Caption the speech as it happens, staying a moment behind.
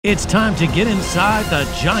It's time to get inside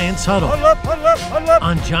the Giants huddle. Huddle up.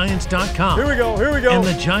 On Giants.com. Here we go. And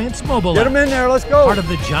the Giants mobile Get app. them in there. Let's go. Part of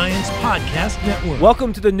the Giants Podcast Network.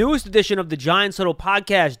 Welcome to the newest edition of the Giants Huddle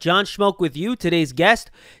Podcast. John Schmelk with you. Today's guest,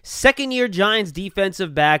 second-year Giants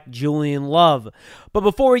defensive back Julian Love. But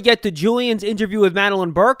before we get to Julian's interview with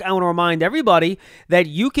Madeline Burke, I want to remind everybody that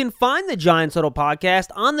you can find the Giants Huddle Podcast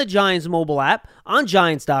on the Giants mobile app, on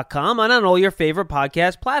Giants.com, and on all your favorite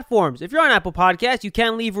podcast platforms. If you're on Apple Podcasts, you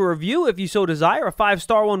can leave a review if you so desire. A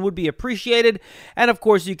 5-star one would be appreciated. And of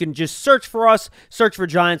course, you can just search for us, search for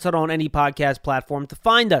Giants Huddle on any podcast platform to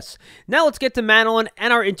find us. Now let's get to Madeline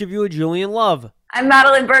and our interview with Julian Love. I'm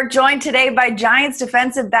Madeline Burke, joined today by Giants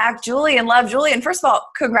defensive back Julian Love. Julian, first of all,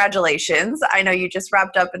 congratulations. I know you just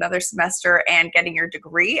wrapped up another semester and getting your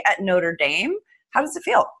degree at Notre Dame. How does it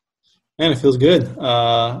feel? Man, it feels good. It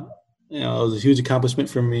was a huge accomplishment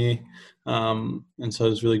for me. And so I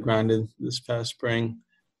was really grinded this past spring.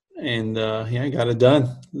 And, I got it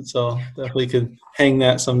done. So definitely could hang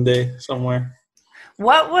that someday somewhere.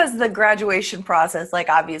 What was the graduation process like?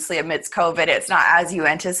 Obviously, amidst COVID, it's not as you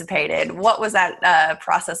anticipated. What was that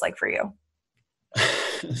process like for you?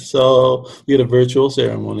 So we had a virtual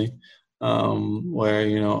ceremony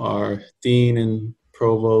where, our dean and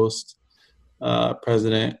provost,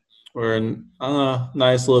 president were on a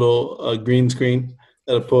nice little green screen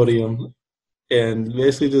at a podium and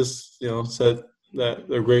basically just, said that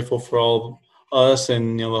they're grateful for all of us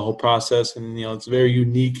and, the whole process. And, it's very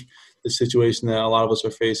unique, the situation that a lot of us are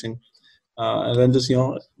facing. And then just,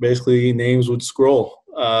 basically names would scroll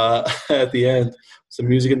at the end. Some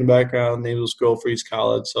music in the background, names will scroll for each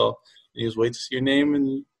college. So you just wait to see your name,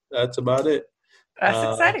 and that's about it.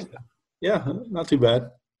 That's exciting. Yeah, not too bad.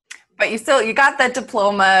 But you got that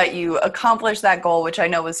diploma, you accomplished that goal, which I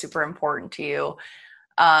know was super important to you.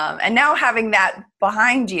 And now having that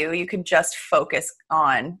behind you, you can just focus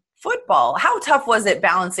on football. How tough was it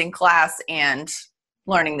balancing class and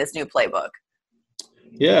learning this new playbook?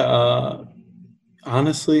 Yeah,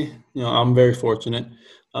 honestly, I'm very fortunate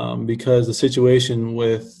because the situation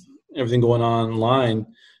with everything going on online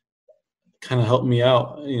kind of helped me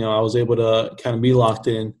out. I was able to kind of be locked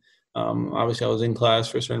in. Obviously, I was in class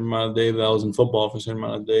for a certain amount of day, but I was in football for a certain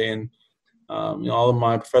amount of day. And, all of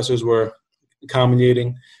my professors were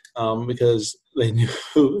accommodating because they knew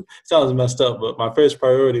 – it sounds messed up, but my first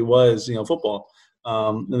priority was, football.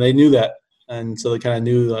 And they knew that. And so they kind of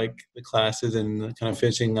knew, like, the classes and kind of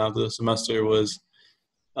finishing out the semester was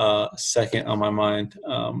second on my mind.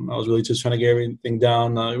 I was really just trying to get everything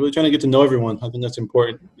down, really trying to get to know everyone. I think that's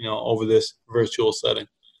important, over this virtual setting.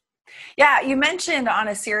 Yeah, you mentioned on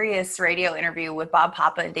a Sirius radio interview with Bob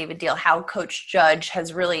Papa and David Deal how Coach Judge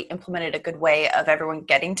has really implemented a good way of everyone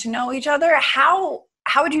getting to know each other. How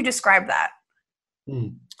would you describe that?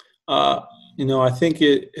 I think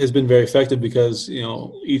it has been very effective because,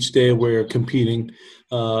 each day we're competing,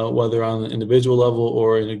 whether on an individual level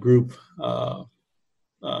or in a group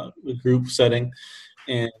setting.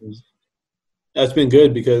 And that's been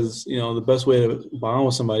good because, the best way to bond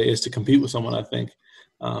with somebody is to compete with someone, I think.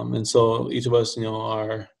 And so each of us,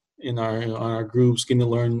 are in our groups getting to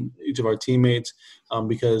learn each of our teammates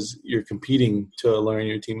because you're competing to learn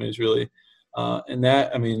your teammates really. And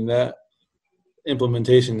that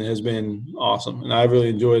implementation has been awesome, and I've really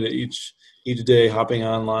enjoyed it each day hopping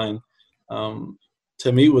online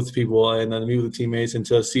to meet with people and then meet with the teammates and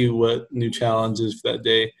to see what new challenges for that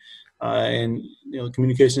day. And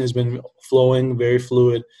communication has been flowing, very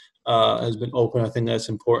fluid, has been open. I think that's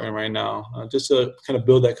important right now, just to kind of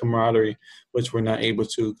build that camaraderie, which we're not able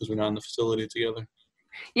to because we're not in the facility together.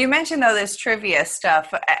 You mentioned, though, this trivia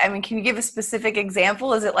stuff. Can you give a specific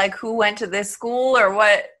example? Is it like who went to this school or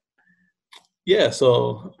what? Yeah,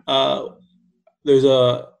 so there's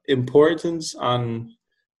a importance on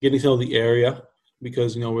getting to know the area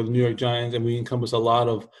because, we're the New York Giants and we encompass a lot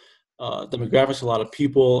of demographics, a lot of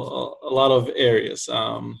people, a lot of areas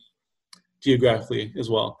geographically as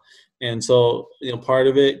well. And so, part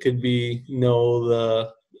of it could be know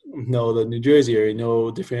the New Jersey area,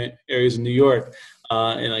 know different areas in New York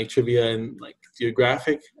and like trivia and like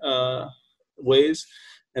geographic ways.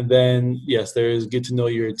 And then, yes, there is get to know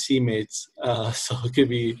your teammates. So it could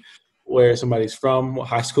be where somebody's from, what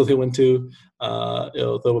high school they went to.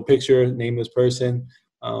 It'll throw a picture, name this person.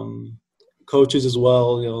 Coaches as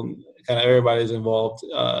well, kind of everybody's involved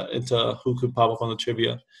into who could pop up on the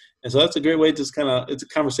trivia. And so that's a great way to it's a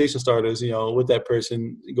conversation starters, with that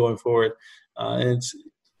person going forward. And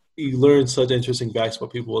you learn such interesting facts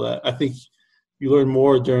about people that I think you learn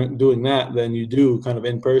more during doing that than you do kind of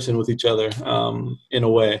in person with each other in a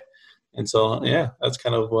way. And so, yeah, that's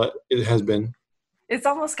kind of what it has been. It's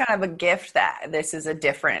almost kind of a gift that this is a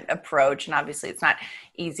different approach. And obviously it's not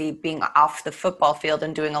easy being off the football field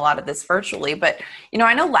and doing a lot of this virtually. But,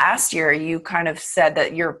 I know last year you kind of said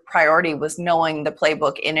that your priority was knowing the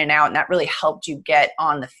playbook in and out, and that really helped you get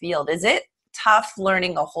on the field. Is it tough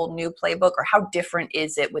learning a whole new playbook, or how different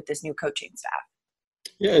is it with this new coaching staff?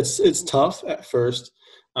 Yeah, it's tough at first,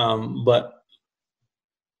 but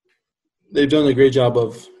they've done a great job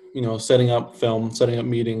of, setting up film, setting up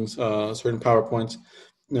meetings, certain PowerPoints.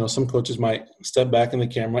 Some coaches might step back in the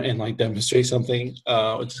camera and like demonstrate something,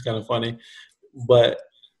 which is kind of funny. But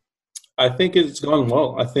I think it's gone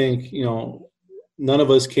well. I think, none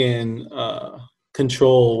of us can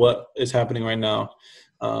control what is happening right now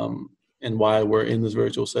and why we're in this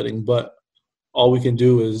virtual setting. But all we can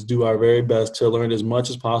do is do our very best to learn as much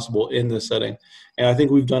as possible in this setting. And I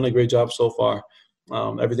think we've done a great job so far.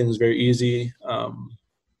 Everything is very easy.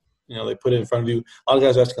 They put it in front of you. A lot of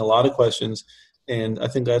guys are asking a lot of questions, and I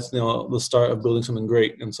think that's, the start of building something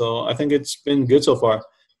great. And so I think it's been good so far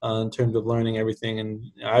in terms of learning everything, and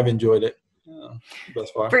I've enjoyed it thus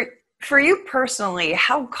far. For you personally,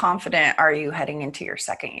 how confident are you heading into your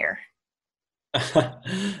second year?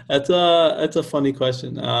 That's a funny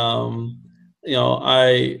question. I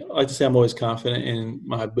like to say I'm always confident in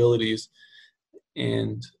my abilities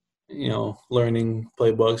and, learning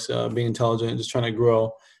playbooks, being intelligent, just trying to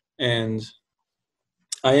grow. And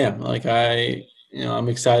I am I'm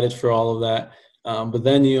excited for all of that. But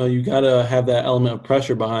then, you got to have that element of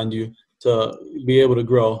pressure behind you to be able to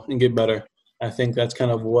grow and get better. I think that's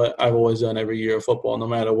kind of what I've always done every year of football, no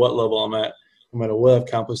matter what level I'm at, no matter what I've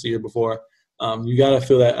accomplished the year before. You got to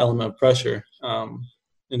feel that element of pressure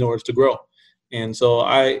in order to grow. And so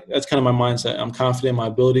that's kind of my mindset. I'm confident in my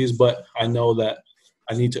abilities, but I know that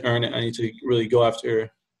I need to earn it. I need to really go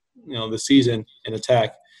after, the season and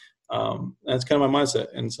attack. That's kind of my mindset.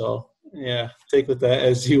 And so, yeah, take with that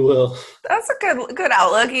as you will. That's a good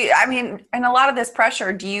outlook. And a lot of this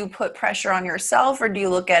pressure, do you put pressure on yourself, or do you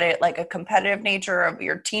look at it like a competitive nature of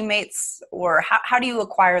your teammates, or how do you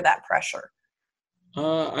acquire that pressure?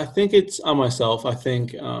 I think it's on myself. I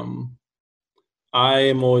think I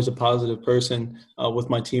am always a positive person with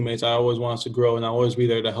my teammates. I always want us to grow, and I always be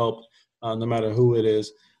there to help no matter who it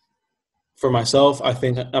is. For myself, I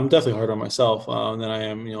think I'm definitely harder on myself than I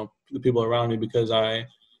am, the people around me, because I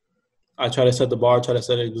try to set the bar, try to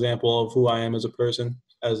set an example of who I am as a person,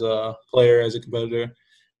 as a player, as a competitor.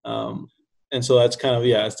 And so that's kind of,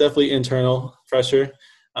 it's definitely internal pressure.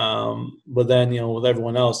 But then, with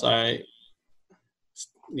everyone else,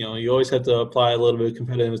 you always have to apply a little bit of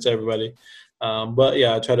competitiveness to everybody. But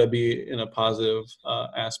I try to be in a positive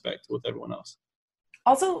aspect with everyone else.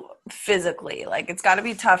 Also physically, it's got to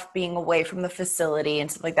be tough being away from the facility and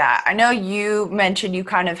stuff like that. I know you mentioned you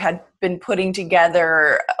kind of had been putting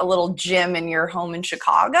together a little gym in your home in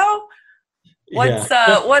Chicago. What's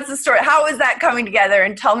the story? How is that coming together?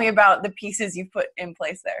 And tell me about the pieces you put in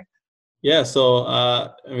place there. Yeah. So,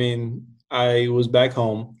 I was back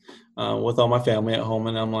home with all my family at home,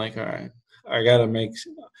 and I'm like, all right, I'm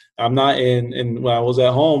not and when I was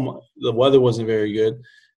at home, the weather wasn't very good.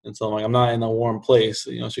 And so I'm like, I'm not in a warm place.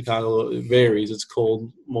 Chicago, it varies. It's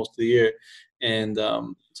cold most of the year. And so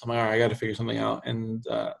I'm like, all right, I got to figure something out. And,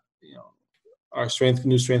 our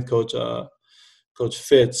new strength coach, Coach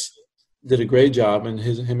Fitz, did a great job, and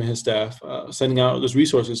him and his staff sending out those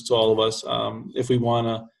resources to all of us if we want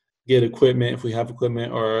to get equipment, if we have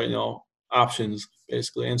equipment, or, options,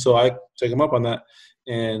 basically. And so I took him up on that.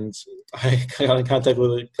 And I got in contact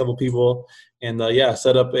with a couple people and,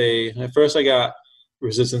 set up at first I got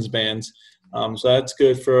resistance bands. So that's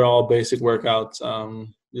good for all basic workouts.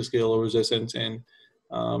 Just get a little resistance, and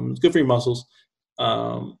it's good for your muscles.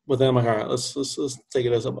 But then I'm like, all right, let's take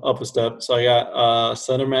it up a step. So I got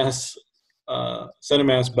center mass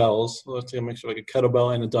bells. Let's take a mixture, like a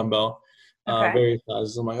kettlebell and a dumbbell, various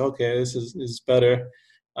sizes. I'm like, okay, this is better.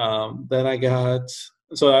 Then I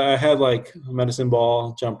had like a medicine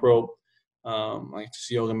ball, jump rope, like just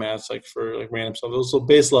yoga mats, like for like random stuff. Those are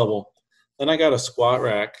base level. Then I got a squat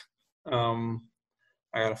rack. I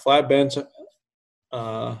got a flat bench,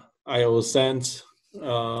 Iowa Sense,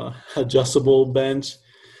 adjustable bench,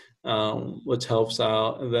 which helps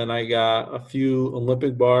out. And then I got a few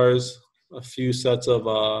Olympic bars, a few sets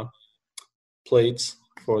of plates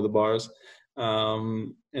for the bars.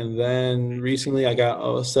 And then recently I got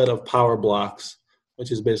a set of power blocks,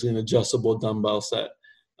 which is basically an adjustable dumbbell set.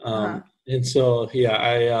 And so,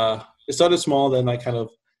 it started small, then I kind of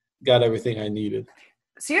got everything I needed.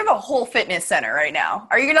 So you have a whole fitness center right now.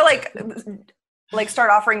 Are you going to like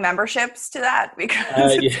start offering memberships to that?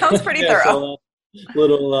 Because it sounds pretty thorough.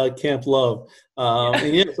 little camp love.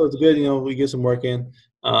 And yeah, so it's good. We get some work in.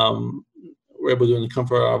 We're able to do it in the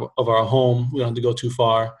comfort of our home. We don't have to go too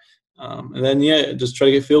far. And then, just try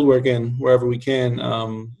to get field work in wherever we can.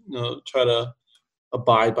 Try to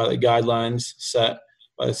abide by the guidelines set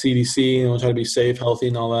by the CDC. Try to be safe, healthy,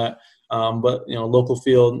 and all that. But local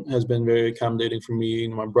field has been very accommodating for me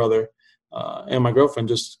and my brother and my girlfriend.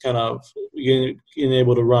 Just kind of being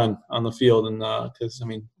able to run on the field, and because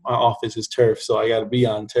my office is turf, so I got to be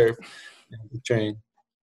on turf and train.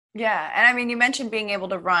 Yeah. And I mean, you mentioned being able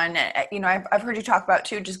to run, I've heard you talk about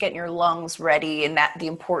too, just getting your lungs ready and the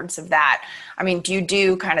importance of that. I mean, do you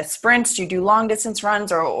do kind of sprints? Do you do long distance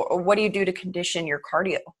runs, or what do you do to condition your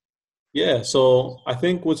cardio? Yeah. So I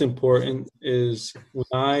think what's important is when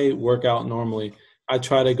I work out normally, I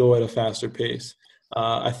try to go at a faster pace.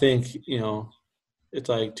 I think, it's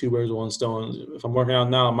like two birds with one stone. If I'm working out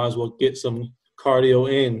now, I might as well get some cardio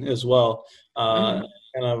in as well.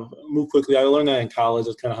 Kind of move quickly. I learned that in college.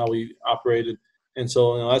 That's kind of how we operated. And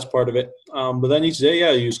so, that's part of it. But then each day,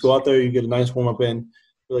 you just go out there, you get a nice warm up in,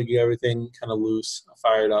 feel like you get everything kind of loose,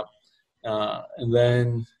 fired up. And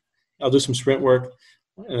then I'll do some sprint work,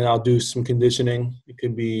 and then I'll do some conditioning. It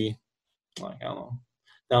could be like, I don't know,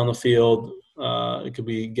 down the field. It could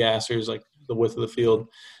be gassers, like the width of the field.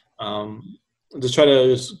 Just try to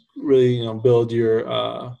just really, build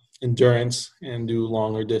your endurance and do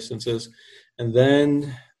longer distances. And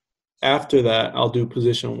then after that, I'll do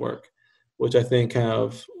position work, which I think kind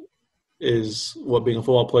of is what being a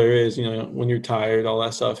football player is. When you're tired, all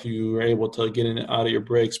that stuff, you are able to get in and out of your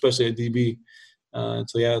break, especially at DB.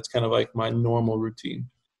 So it's kind of like my normal routine.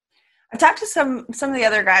 I've talked to some of the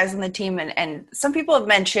other guys on the team, and some people have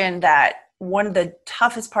mentioned that one of the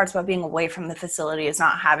toughest parts about being away from the facility is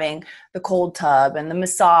not having the cold tub and the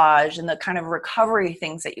massage and the kind of recovery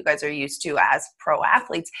things that you guys are used to as pro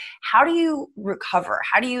athletes. How do you recover?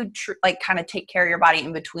 How do you kind of take care of your body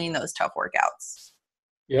in between those tough workouts?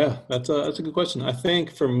 Yeah, that's a good question. I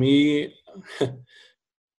think for me,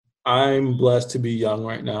 I'm blessed to be young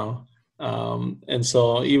right now. And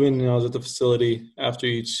so even, I was at the facility after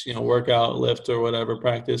each, workout, lift or whatever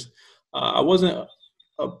practice, I wasn't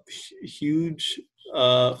a huge,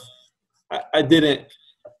 I didn't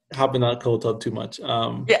hop in that cold tub too much.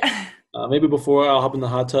 Maybe before I'll hop in the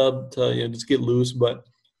hot tub to, just get loose. But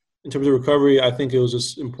in terms of recovery, I think it was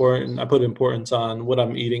just important. I put importance on what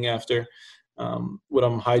I'm eating after, what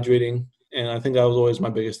I'm hydrating. And I think that was always my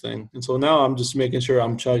biggest thing. And so now I'm just making sure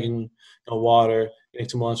I'm chugging water, getting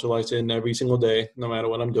some electrolytes in every single day, no matter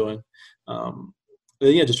what I'm doing.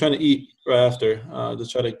 Just trying to eat right after,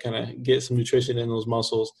 just try to kind of get some nutrition in those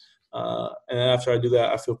muscles. And then after I do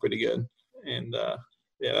that, I feel pretty good. And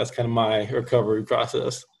that's kind of my recovery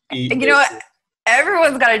process. What?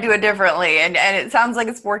 Everyone's got to do it differently. And it sounds like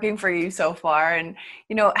it's working for you so far. And,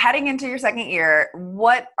 heading into your second year,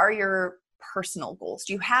 what are your personal goals?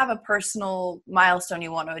 Do you have a personal milestone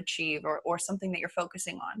you want to achieve or something that you're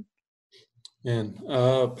focusing on?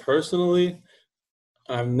 And personally,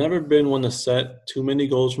 I've never been one to set too many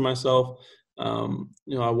goals for myself. I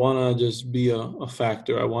want to just be a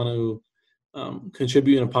factor. I want to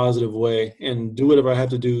contribute in a positive way and do whatever I have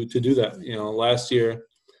to do that. Last year,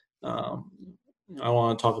 I don't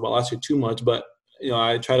want to talk about last year too much, but,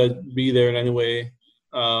 I try to be there in any way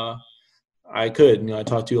I could. I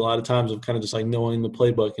talked to you a lot of times of kind of just like knowing the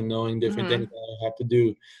playbook and knowing different things that I have to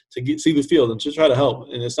do to see the field and to try to help.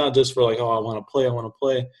 And it's not just for like, I want to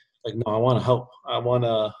play. Like, no, I want to help. I want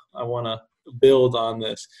to build on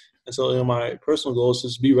this. And so, my personal goal is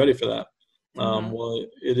just be ready for that. Well,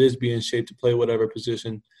 it is be in shape to play whatever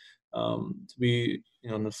position, to be,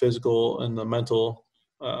 in the physical and the mental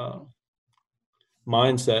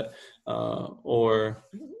mindset, or,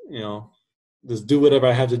 just do whatever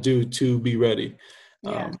I have to do to be ready.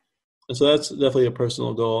 And so that's definitely a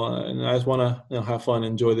personal goal. And I just want to, have fun,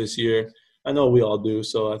 enjoy this year. I know we all do.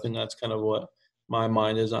 So I think that's kind of what my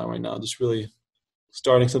mind is on right now. Just really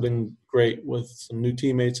starting something great with some new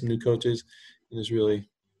teammates, some new coaches, and just really,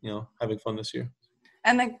 having fun this year.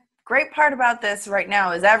 And the great part about this right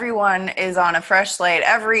now is everyone is on a fresh slate.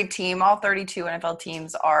 Every team, all 32 NFL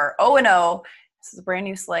teams are 0-0. This is a brand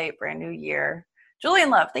new slate, brand new year.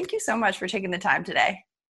 Julian Love, thank you so much for taking the time today.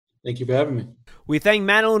 Thank you for having me. We thank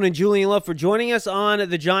Madeline and Julian Love for joining us on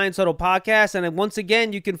the Giants Huddle podcast. And once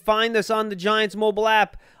again, you can find us on the Giants mobile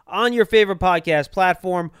app on your favorite podcast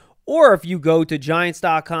platform. Or if you go to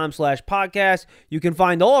giants.com/podcast, you can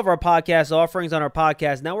find all of our podcast offerings on our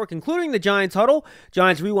podcast network, including the Giants Huddle,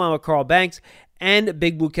 Giants Rewind with Carl Banks, and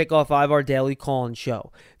Big Blue Kickoff 5, our daily call-in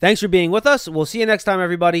show. Thanks for being with us. We'll see you next time,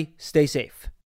 everybody. Stay safe.